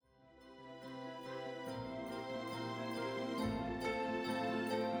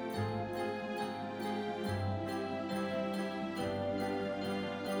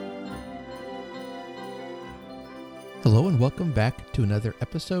Hello and welcome back to another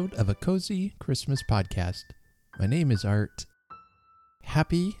episode of A Cozy Christmas Podcast. My name is Art.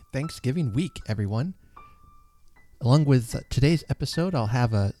 Happy Thanksgiving week, everyone. Along with today's episode, I'll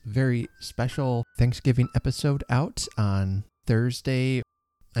have a very special Thanksgiving episode out on Thursday.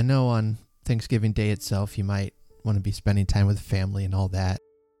 I know on Thanksgiving Day itself, you might want to be spending time with family and all that.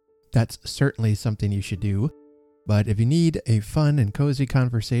 That's certainly something you should do. But if you need a fun and cozy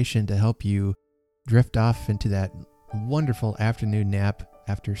conversation to help you drift off into that wonderful afternoon nap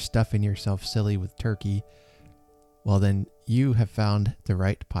after stuffing yourself silly with turkey, well then you have found the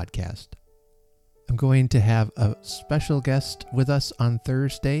right podcast. I'm going to have a special guest with us on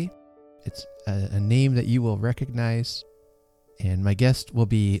Thursday. It's a name that you will recognize, and my guest will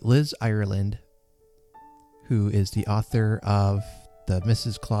be Liz Ireland, who is the author of the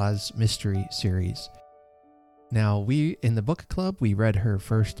Mrs. Claus Mystery Series. Now, we in the book club, we read her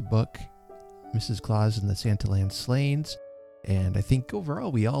first book, Mrs. Claus and the Santaland Sleighs, and I think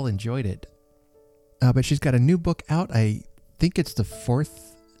overall we all enjoyed it. But she's got a new book out. I think it's the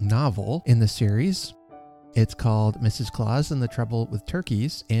fourth novel in the series. It's called Mrs. Claus and the Trouble with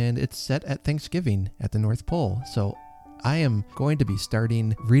Turkeys, and it's set at Thanksgiving at the North Pole. So I am going to be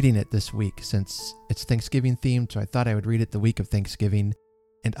starting reading it this week since it's Thanksgiving themed, so I thought I would read it the week of Thanksgiving.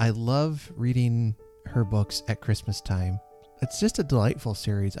 And I love reading her books at Christmas time. It's just a delightful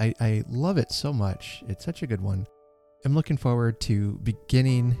series. I love it so much. It's such a good one. I'm looking forward to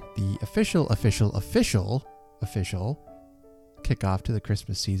beginning the official kickoff to the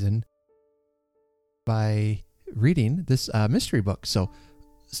Christmas season by reading this mystery book. So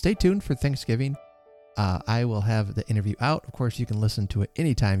stay tuned for Thanksgiving. I will have the interview out. Of course, you can listen to it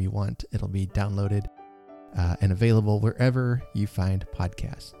anytime you want. It'll be downloaded and available wherever you find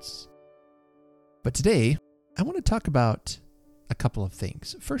podcasts. But today, I want to talk about a couple of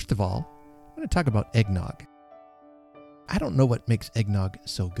things. First of all, I want to talk about eggnog. I don't know what makes eggnog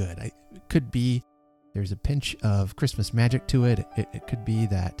so good. It could be there's a pinch of Christmas magic to it. It could be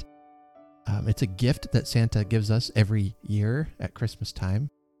that it's a gift that Santa gives us every year at Christmas time.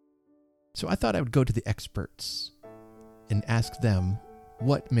 So I thought I would go to the experts and ask them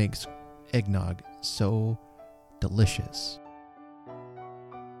what makes eggnog so delicious.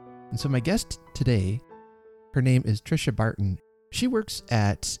 And so my guest today, her name is Trisha Barton. She works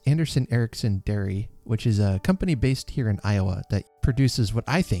at A&E Dairy, which is a company based here in Iowa that produces what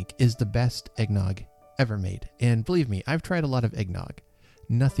I think is the best eggnog ever made. And believe me, I've tried a lot of eggnog.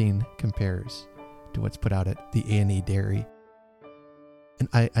 Nothing compares to what's put out at the A&E Dairy. And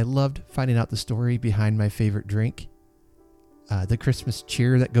I loved finding out the story behind my favorite drink, the Christmas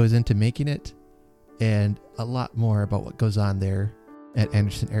cheer that goes into making it, and a lot more about what goes on there at A&E.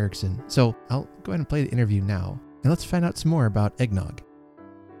 So I'll go ahead and play the interview now, and let's find out some more about eggnog.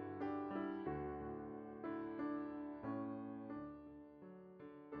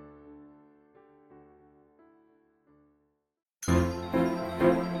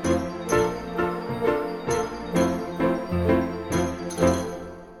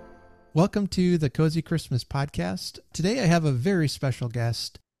 Welcome to the Cozy Christmas Podcast. Today I have a very special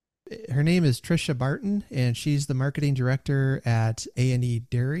guest. Her name is Trisha Barton, and she's the marketing director at A&E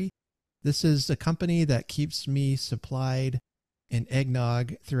Dairy. This is a company that keeps me supplied in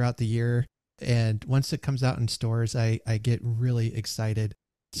eggnog throughout the year, and once it comes out in stores, I get really excited.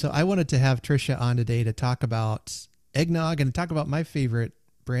 So I wanted to have Trisha on today to talk about eggnog and talk about my favorite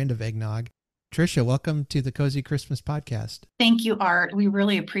brand of eggnog. Trisha, welcome to the Cozy Christmas Podcast. Thank you, Art. We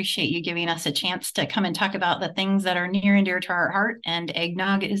really appreciate you giving us a chance to come and talk about the things that are near and dear to our heart, and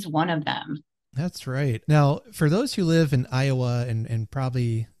eggnog is one of them. That's right. Now, for those who live in Iowa and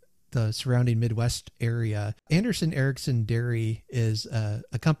probably the surrounding Midwest area, A&E Dairy is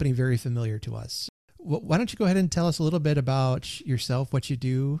a company very familiar to us. Why don't you go ahead and tell us a little bit about yourself, what you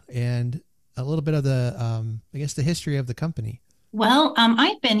do, and a little bit of the history of the company. Well,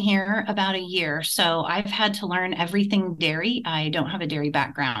 I've been here about a year, so I've had to learn everything dairy. I don't have a dairy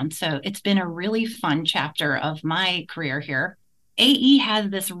background, so it's been a really fun chapter of my career here. AE has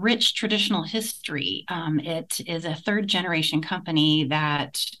this rich traditional history. It is a third-generation company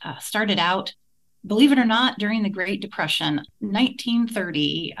that started out, believe it or not, during the Great Depression,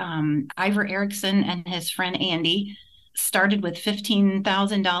 1930. Ivar Erickson and his friend Andy started with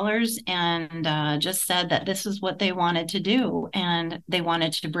 $15,000 and just said that this is what they wanted to do. And they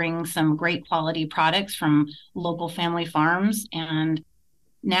wanted to bring some great quality products from local family farms. And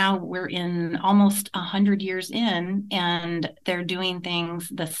now we're in almost 100 years in, and they're doing things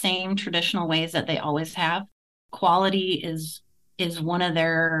the same traditional ways that they always have. Quality is one of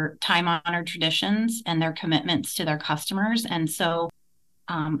their time-honored traditions and their commitments to their customers. And so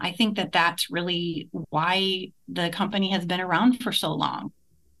I think that that's really why the company has been around for so long.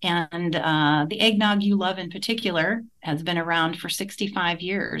 And the eggnog you love in particular has been around for 65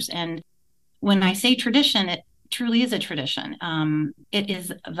 years. And when I say tradition, it truly is a tradition. It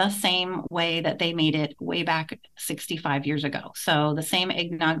is the same way that they made it way back 65 years ago. So the same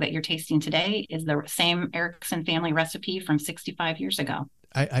eggnog that you're tasting today is the same Erickson family recipe from 65 years ago.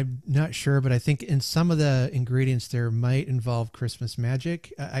 I'm not sure, but I think in some of the ingredients there might involve Christmas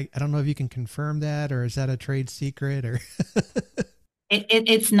magic. I don't know if you can confirm that, or is that a trade secret, or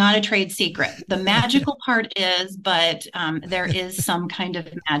It's not a trade secret. The magical part is, but there is some kind of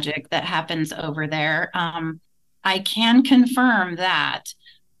magic that happens over there. I can confirm that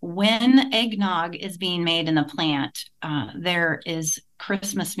when eggnog is being made in the plant, there is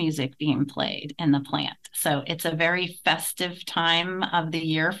Christmas music being played in the plant. So it's a very festive time of the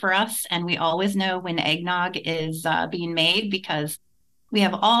year for us. And we always know when eggnog is being made because we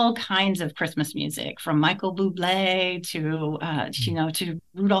have all kinds of Christmas music from Michael Bublé to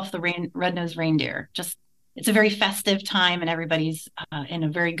Rudolph the Red-Nosed Reindeer. Just it's a very festive time, and everybody's in a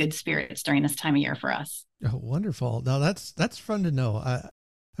very good spirits during this time of year for us. Oh, wonderful. No, that's fun to know.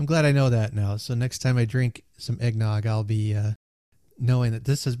 I'm glad I know that now. So next time I drink some eggnog, I'll be knowing that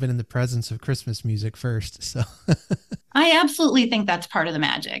this has been in the presence of Christmas music first. So I absolutely think that's part of the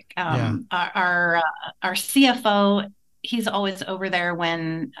magic. Yeah. Our CFO, he's always over there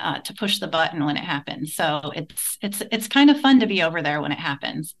when to push the button when it happens. So it's kind of fun to be over there when it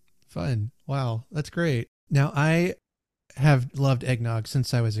happens. Fun. Wow, that's great. Now I have loved eggnog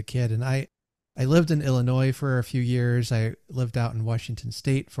since I was a kid, and I lived in Illinois for a few years. I lived out in Washington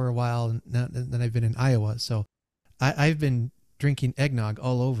State for a while, and then I've been in Iowa. So I've been drinking eggnog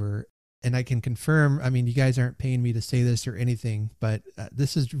all over, and I can confirm, I mean, you guys aren't paying me to say this or anything, but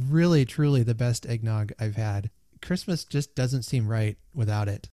this is really, truly the best eggnog I've had. Christmas just doesn't seem right without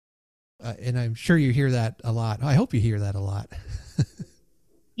it. And I'm sure you hear that a lot. I hope you hear that a lot.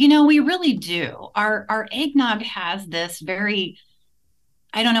 We really do. Our eggnog has this very,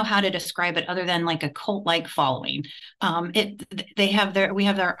 I don't know how to describe it other than like a cult-like following. We have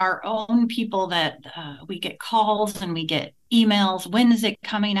our own people that we get calls and we get emails. When is it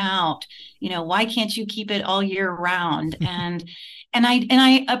coming out? Why can't you keep it all year round? And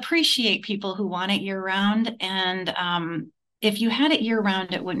I appreciate people who want it year round. And if you had it year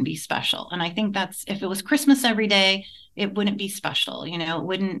round, it wouldn't be special. And I think that's if it was Christmas every day, it wouldn't be special.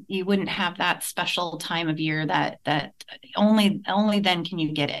 You wouldn't have that special time of year that only then can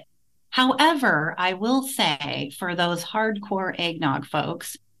you get it. However, I will say for those hardcore eggnog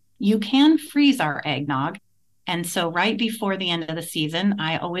folks, you can freeze our eggnog. And so right before the end of the season,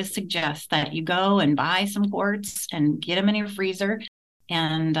 I always suggest that you go and buy some quarts and get them in your freezer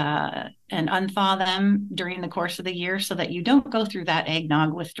and unthaw them during the course of the year so that you don't go through that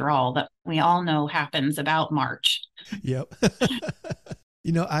eggnog withdrawal that we all know happens about March. Yep.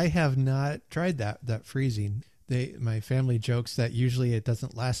 I have not tried that freezing. My family jokes that usually it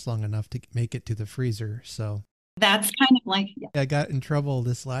doesn't last long enough to make it to the freezer. So that's kind of like, I got in trouble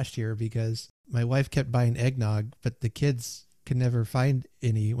this last year because my wife kept buying eggnog, but the kids could never find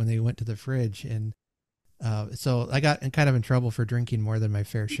any when they went to the fridge. And so I got kind of in trouble for drinking more than my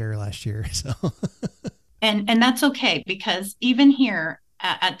fair share last year. So, and that's okay because even here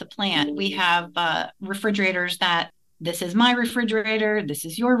at the plant, we have refrigerators that this is my refrigerator, this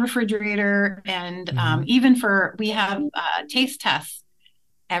is your refrigerator, and we have taste tests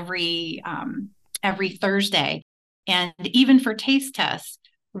every Thursday, and even for taste tests,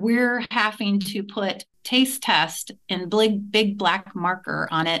 we're having to put taste test in big black marker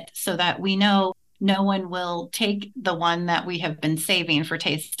on it so that we know no one will take the one that we have been saving for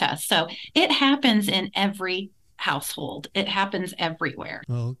taste test. So it happens in every household. It happens everywhere.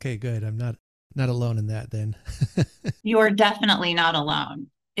 Oh, okay, good. I'm not alone in that then. You're definitely not alone.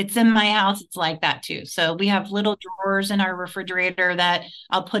 It's in my house. It's like that too. So we have little drawers in our refrigerator that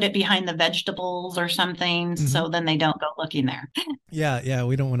I'll put it behind the vegetables or something. Mm-hmm. So then they don't go looking there. Yeah.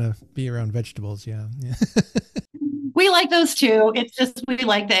 We don't want to be around vegetables. Yeah. We like those too. It's just, we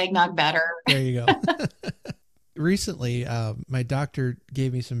like the eggnog better. There you go. Recently, my doctor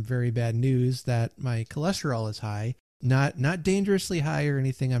gave me some very bad news that my cholesterol is high, not dangerously high or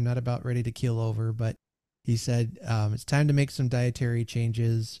anything. I'm not about ready to keel over, but he said, it's time to make some dietary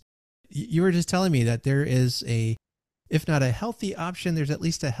changes. You were just telling me that there is if not a healthy option, there's at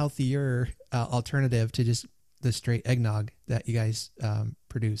least a healthier alternative to just the straight eggnog that you guys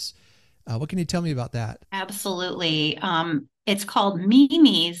produce. What can you tell me about that? Absolutely. It's called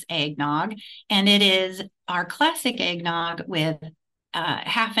Mimi's eggnog, and it is our classic eggnog with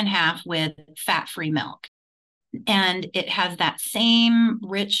half and half with fat-free milk. and it has that same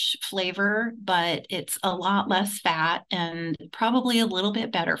rich flavor, but it's a lot less fat and probably a little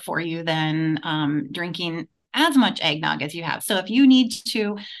bit better for you than drinking as much eggnog as you have. So if you need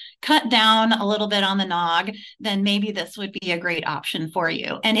to cut down a little bit on the nog, then maybe this would be a great option for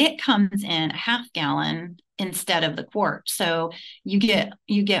you. And it comes in a half gallon instead of the quart. So you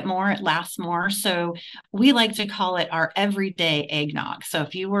get more, it lasts more. So we like to call it our everyday eggnog. So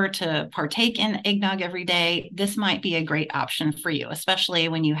if you were to partake in eggnog every day, this might be a great option for you, especially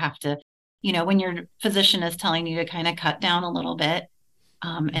when you have to, when your physician is telling you to kind of cut down a little bit,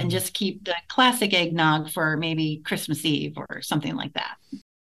 and just keep the classic eggnog for maybe Christmas Eve or something like that.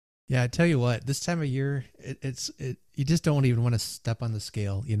 Yeah, I tell you what, this time of year, you just don't even want to step on the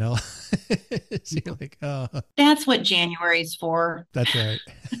scale, So you're like, oh. That's what January's for. That's right.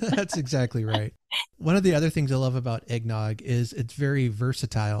 That's exactly right. One of the other things I love about eggnog is it's very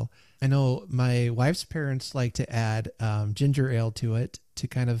versatile. I know my wife's parents like to add ginger ale to it to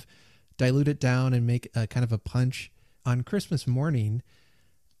kind of dilute it down and make a kind of a punch. On Christmas morning,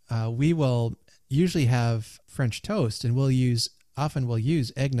 we will usually have French toast, and often we'll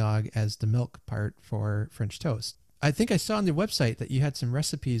use eggnog as the milk part for French toast. I think I saw on the website that you had some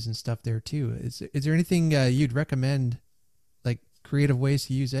recipes and stuff there too. Is there anything you'd recommend, like creative ways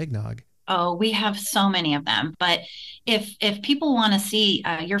to use eggnog? Oh, we have so many of them. But if people want to see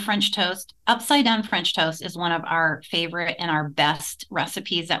your French toast, upside down French toast is one of our favorite and our best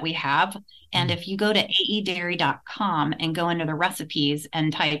recipes that we have. And if you go to aedairy.com and go into the recipes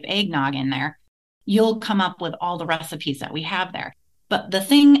and type eggnog in there, you'll come up with all the recipes that we have there. But the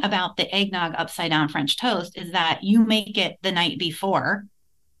thing about the eggnog upside down French toast is that you make it the night before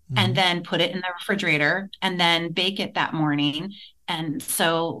and then put it in the refrigerator and then bake it that morning. And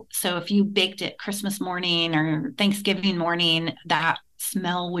so if you baked it Christmas morning or Thanksgiving morning, that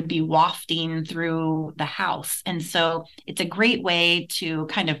smell would be wafting through the house. And so it's a great way to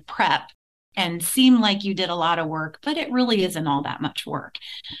kind of prep and seem like you did a lot of work, but it really isn't all that much work.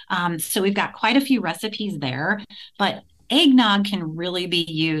 So we've got quite a few recipes there, but eggnog can really be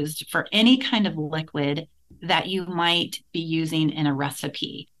used for any kind of liquid that you might be using in a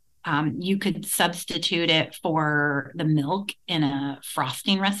recipe. You could substitute it for the milk in a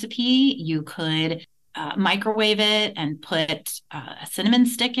frosting recipe. You could microwave it and put a cinnamon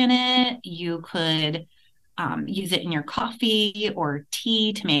stick in it. You could use it in your coffee or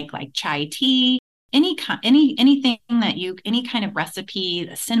tea to make like chai tea. Anything that any kind of recipe,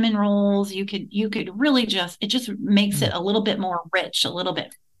 the cinnamon rolls, you could really it just makes it a little bit more rich, a little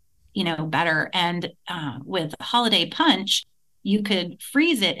bit, better. And with holiday punch, you could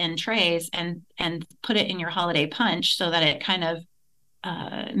freeze it in trays and put it in your holiday punch so that it kind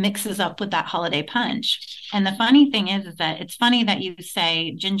of mixes up with that holiday punch. And the funny thing is that it's funny that you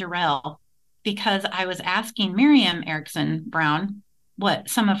say ginger ale, because I was asking Miriam Erickson Brown what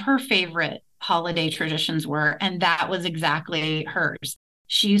some of her favorite holiday traditions were, and that was exactly hers.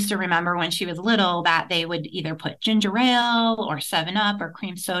 She used to remember when she was little that they would either put ginger ale or 7-Up or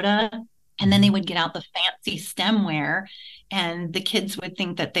cream soda, and then they would get out the fancy stemware, and the kids would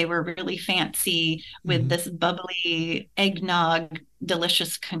think that they were really fancy with this bubbly eggnog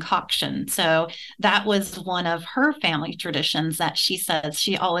delicious concoction. So that was one of her family traditions that she says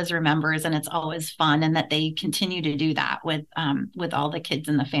she always remembers, and it's always fun, and that they continue to do that with all the kids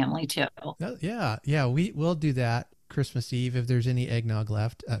in the family too. Yeah, we will do that Christmas Eve if there's any eggnog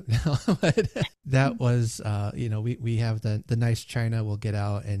left. But that was we have the nice china we'll get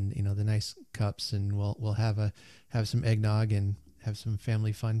out, and the nice cups, and we'll have some eggnog and have some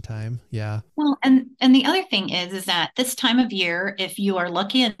family fun time. Yeah. Well, and the other thing is that this time of year, if you are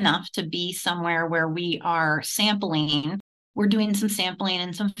lucky enough to be somewhere where we are sampling, we're doing some sampling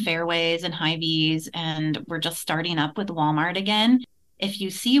in some Fairways and Hy-Vees, and we're just starting up with Walmart again. If you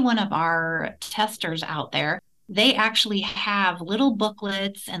see one of our testers out there, they actually have little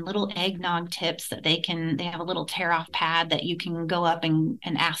booklets and little eggnog tips that they have a little tear off pad that you can go up and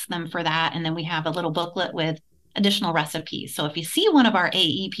ask them for that. And then we have a little booklet with additional recipes. So if you see one of our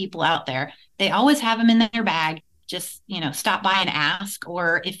AE people out there, they always have them in their bag. Just, stop by and ask,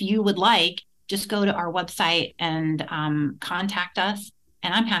 or if you would like, just go to our website and contact us.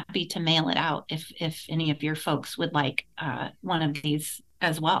 And I'm happy to mail it out if any of your folks would like one of these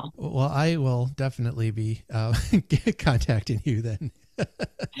as well. Well, I will definitely be contacting you then.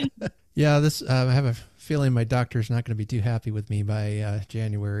 Yeah, I have a feeling my doctor's not going to be too happy with me by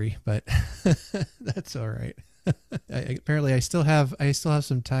January, but that's all right. Apparently, I still have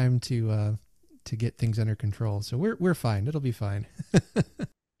some time to get things under control, so we're fine. It'll be fine.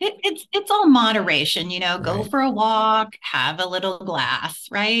 It's all moderation, Go Right. for a walk, have a little glass,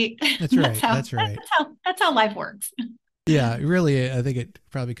 right? That's right. That's right. That's how life works. Yeah, really, I think it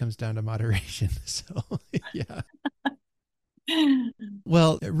probably comes down to moderation. So, yeah.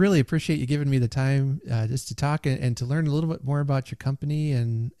 Well, I really appreciate you giving me the time just to talk and to learn a little bit more about your company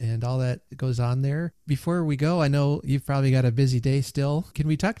and all that goes on there. Before we go, I know you've probably got a busy day still. Can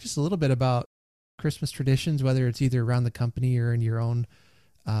we talk just a little bit about Christmas traditions, whether it's either around the company or in your own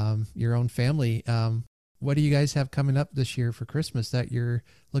family? What do you guys have coming up this year for Christmas that you're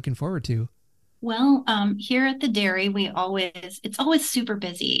looking forward to? Well, here at the dairy, it's always super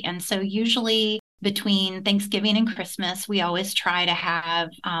busy. And so usually between Thanksgiving and Christmas, we always try to have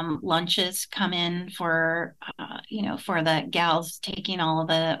lunches come in for the gals taking all of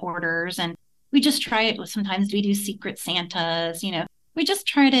the orders. And we just try it. Sometimes we do secret Santas, we just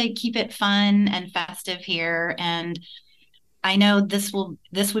try to keep it fun and festive here. And I know this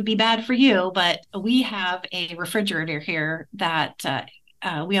would be bad for you, but we have a refrigerator here that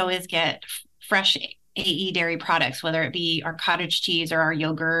we always get fresh A&E Dairy products, whether it be our cottage cheese or our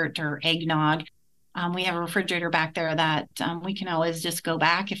yogurt or eggnog. We have a refrigerator back there that we can always just go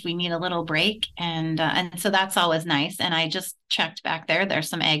back if we need a little break, and so that's always nice. And I just checked back there. There's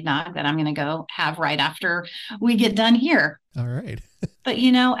some eggnog that I'm going to go have right after we get done here. All right. But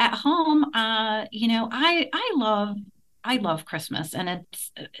at home, I love Christmas, and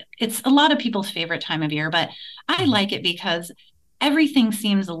it's a lot of people's favorite time of year, but I like it because everything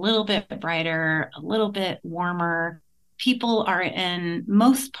seems a little bit brighter, a little bit warmer. People are in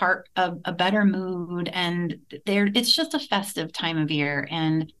most part of a better mood, and it's just a festive time of year.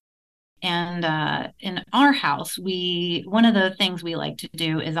 And in our house, one of the things we like to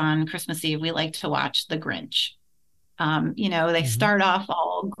do is on Christmas Eve, we like to watch The Grinch. They start off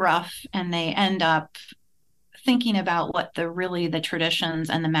all gruff and they end up thinking about what the traditions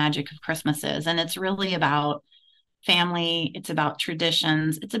and the magic of Christmas is. And it's really about family. It's about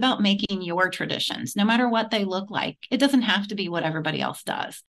traditions. It's about making your traditions, no matter what they look like. It doesn't have to be what everybody else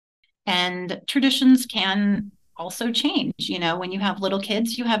does. And traditions can also change. When you have little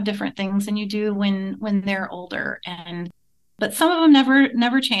kids, you have different things than you do when they're older. But some of them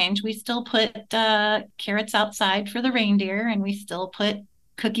never change. We still put carrots outside for the reindeer, and we still put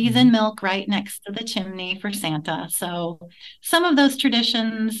cookies and milk right next to the chimney for Santa. So some of those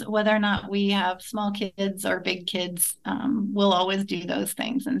traditions, whether or not we have small kids or big kids, we'll always do those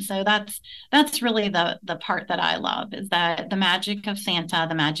things. And so that's really the part that I love, is that the magic of Santa,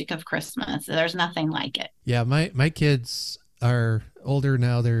 the magic of Christmas. There's nothing like it. Yeah, my kids are older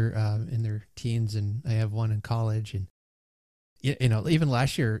now. They're in their teens, and I have one in college. And even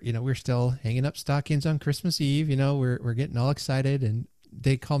last year, we're still hanging up stockings on Christmas Eve. We're getting all excited, and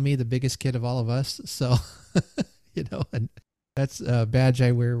they call me the biggest kid of all of us. So, and that's a badge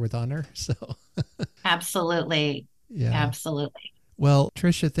I wear with honor. So absolutely. Yeah, absolutely. Well,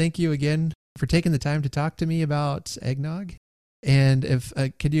 Trisha, thank you again for taking the time to talk to me about eggnog. And if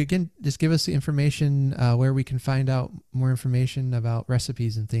could you again just give us the information where we can find out more information about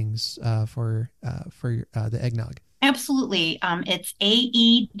recipes and things for the eggnog? Absolutely. It's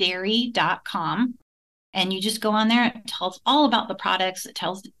aedairy.com. And you just go on there. It tells all about the products. It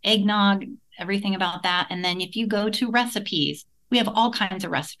tells eggnog, everything about that. And then if you go to recipes, we have all kinds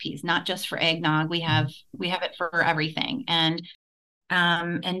of recipes, not just for eggnog. We have it for everything. And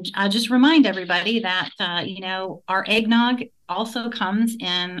I'll just remind everybody that our eggnog also comes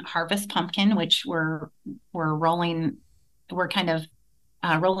in harvest pumpkin, which we're kind of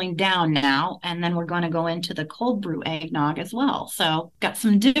rolling down now, and then we're going to go into the cold brew eggnog as well. So got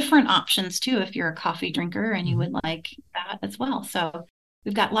some different options too if you're a coffee drinker and you would like that as well. So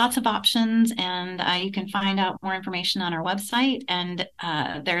we've got lots of options, and you can find out more information on our website, and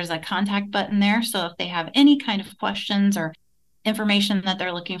there's a contact button there. So if they have any kind of questions or information that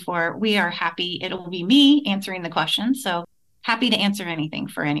they're looking for, we are happy. It'll be me answering the questions. So happy to answer anything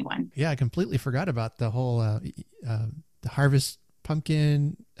for anyone. Yeah, I completely forgot about the whole the harvest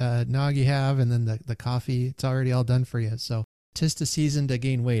pumpkin nog you have, and then the coffee. It's already all done for you. So 'tis the season to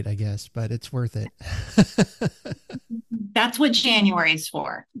gain weight, I guess, but it's worth it. That's what January's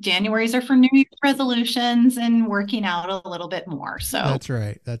for. January's are for New Year's resolutions and working out a little bit more. So That's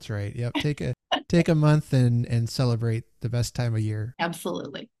right. Yep. Take a month and celebrate the best time of year.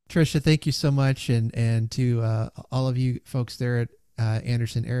 Absolutely. Trisha, thank you so much. And to all of you folks there at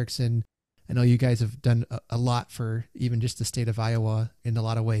Anderson Erickson, I know you guys have done a lot for even just the state of Iowa in a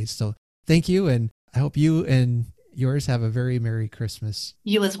lot of ways. So thank you. And I hope you and yours have a very Merry Christmas.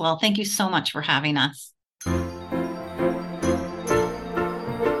 You as well. Thank you so much for having us.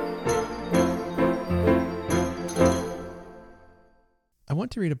 I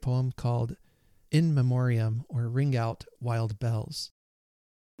want to read a poem called In Memoriam, or Ring Out Wild Bells.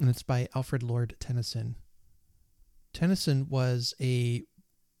 And it's by Alfred Lord Tennyson. Tennyson was a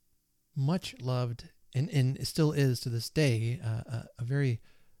much loved, and still is to this day, a very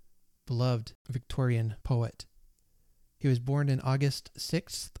beloved Victorian poet. He was born in August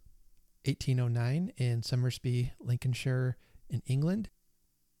 6th, 1809 in Somersby, Lincolnshire in England.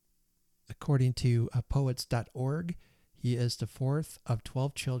 According to poets.org, he is the fourth of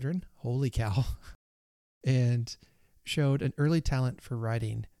 12 children, holy cow, and showed an early talent for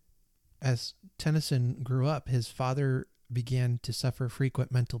writing. As Tennyson grew up, his father began to suffer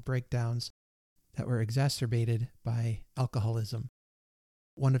frequent mental breakdowns that were exacerbated by alcoholism.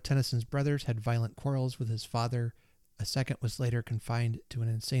 One of Tennyson's brothers had violent quarrels with his father. A second was later confined to an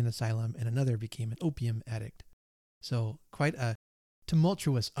insane asylum, and another became an opium addict. So quite a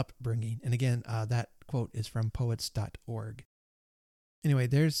tumultuous upbringing. And again, that quote is from poets.org. Anyway,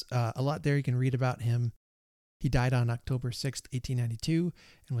 there's a lot there you can read about him. He died on October 6th, 1892,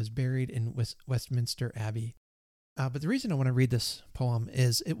 and was buried in Westminster Abbey. But the reason I want to read this poem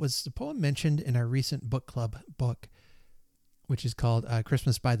is it was the poem mentioned in our recent book club book, which is called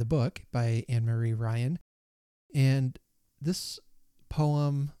Christmas by the Book by Anne-Marie Ryan. And this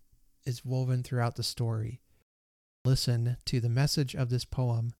poem is woven throughout the story. Listen to the message of this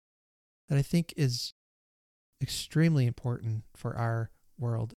poem that I think is extremely important for our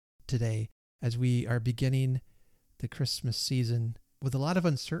world today as we are beginning the Christmas season with a lot of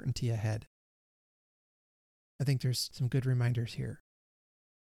uncertainty ahead. I think there's some good reminders here.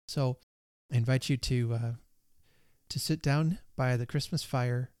 So I invite you to sit down by the Christmas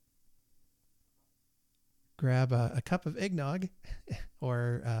fire, grab a cup of eggnog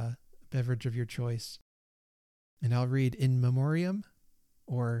or a beverage of your choice, and I'll read In Memoriam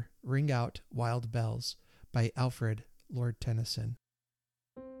or Ring Out Wild Bells by Alfred Lord Tennyson.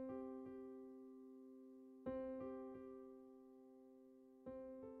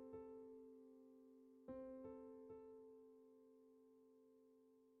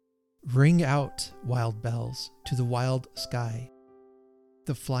 Ring out, wild bells, to the wild sky,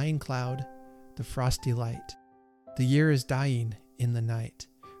 the flying cloud, the frosty light. The year is dying in the night.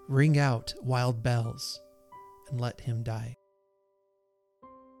 Ring out, wild bells, and let him die.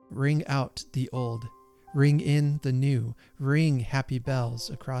 Ring out the old, ring in the new, ring happy bells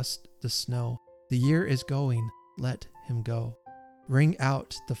across the snow. The year is going, let him go. Ring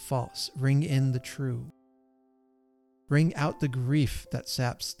out the false, ring in the true. Ring out the grief that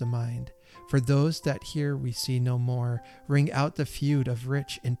saps the mind. For those that here we see no more. Ring out the feud of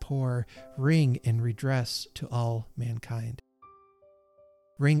rich and poor. Ring in redress to all mankind.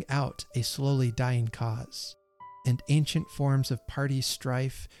 Ring out a slowly dying cause, and ancient forms of party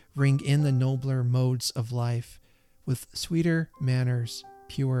strife. Ring in the nobler modes of life, with sweeter manners,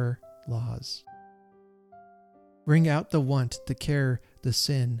 purer laws. Ring out the want, the care, the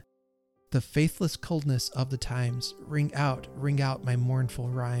sin, the faithless coldness of the times. Ring out my mournful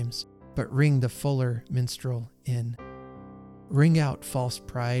rhymes, but ring the fuller minstrel in. Ring out false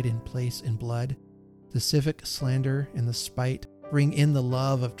pride in place and blood, the civic slander and the spite. Ring in the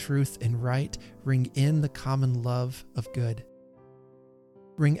love of truth and right, ring in the common love of good.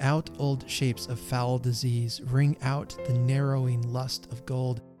 Ring out old shapes of foul disease, ring out the narrowing lust of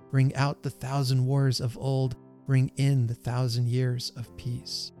gold. Ring out the 1,000 wars of old, ring in the 1,000 years of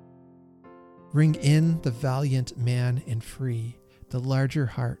peace. Ring in the valiant man and free, the larger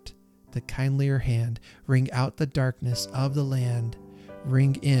heart, the kindlier hand. Ring out the darkness of the land,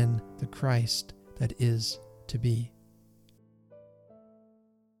 ring in the Christ that is to be.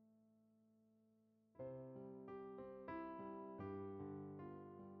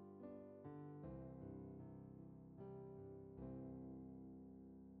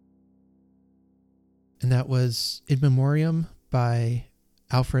 And that was In Memoriam by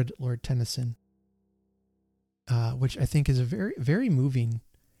Alfred Lord Tennyson, which I think is a very, very moving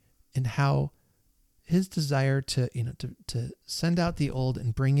in how his desire to send out the old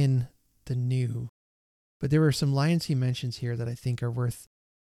and bring in the new. But there were some lines he mentions here that I think are worth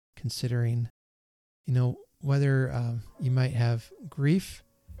considering. Whether you might have grief,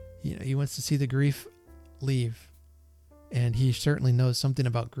 he wants to see the grief leave, and he certainly knows something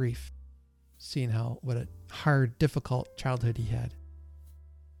about grief, seeing what a hard, difficult childhood he had.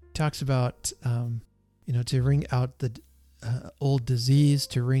 He talks about, to wring out the old disease,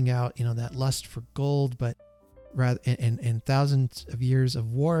 to wring out, that lust for gold, but rather, and thousands of years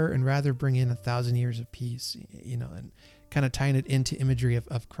of war, and rather bring in 1,000 years of peace, and kind of tying it into imagery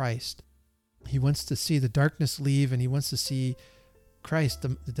of Christ. He wants to see the darkness leave, and he wants to see Christ,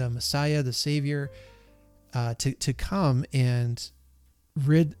 the Messiah, the Savior, to come and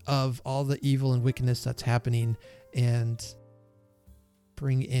rid of all the evil and wickedness that's happening, and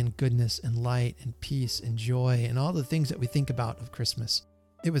bring in goodness and light and peace and joy and all the things that we think about of Christmas.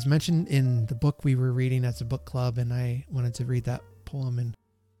 It was mentioned in the book we were reading as a book club, and I wanted to read that poem in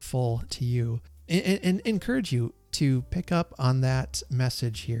full to you and encourage you to pick up on that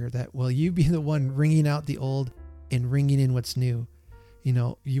message here, that will you be the one ringing out the old and ringing in what's new. You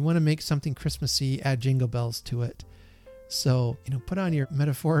know, you want to make something Christmassy, add jingle bells to it. So, put on your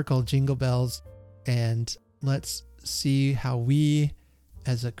metaphorical jingle bells and let's see how we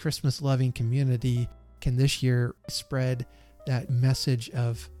as a Christmas loving community can this year spread that message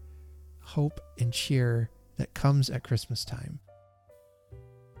of hope and cheer that comes at Christmas time.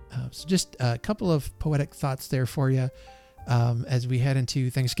 So just a couple of poetic thoughts there for you as we head into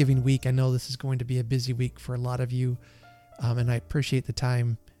Thanksgiving week. I know this is going to be a busy week for a lot of you, and I appreciate the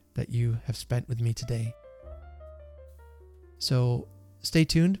time that you have spent with me today. So stay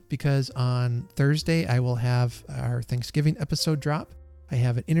tuned, because on Thursday I will have our Thanksgiving episode drop. I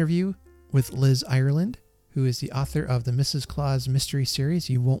have an interview with Liz Ireland, who is the author of the Mrs. Claus Mystery Series.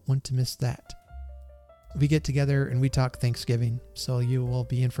 You won't want to miss that. We get together and we talk Thanksgiving, so you will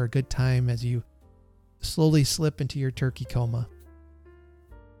be in for a good time as you slowly slip into your turkey coma.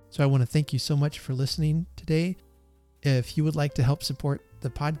 So I want to thank you so much for listening today. If you would like to help support the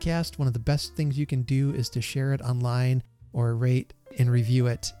podcast, one of the best things you can do is to share it online or rate and review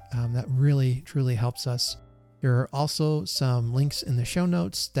it. That really, truly helps us. There are also some links in the show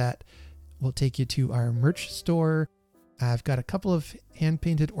notes that will take you to our merch store. I've got a couple of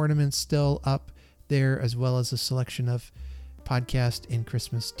hand-painted ornaments still up there, as well as a selection of podcast and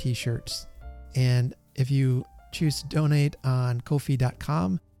Christmas t-shirts. And if you choose to donate on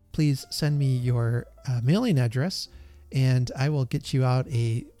Ko-fi.com, please send me your mailing address and I will get you out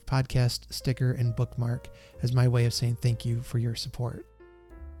a podcast sticker and bookmark as my way of saying thank you for your support.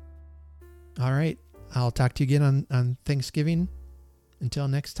 All right. I'll talk to you again on Thanksgiving. Until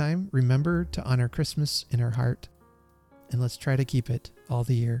next time, remember to honor Christmas in our heart, and let's try to keep it all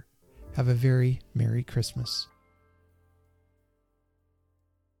the year. Have a very Merry Christmas.